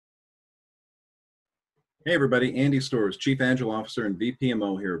Hey everybody, Andy Storrs, Chief Agile Officer and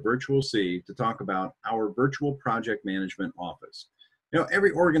vPMO here at Virtual C to talk about our virtual project management office.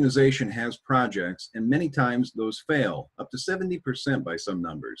 Every organization has projects and many times those fail, up to 70% by some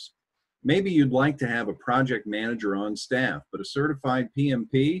numbers. Maybe you'd like to have a project manager on staff, but a certified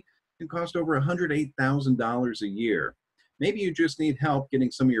PMP can cost over $108,000 a year. Maybe you just need help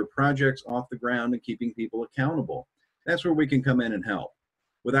getting some of your projects off the ground and keeping people accountable. That's where we can come in and help.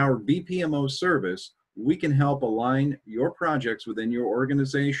 With our vPMO service, we can help align your projects within your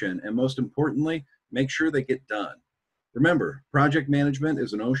organization and, most importantly, make sure they get done. Remember, project management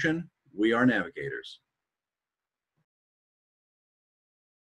is an ocean. We are navigators.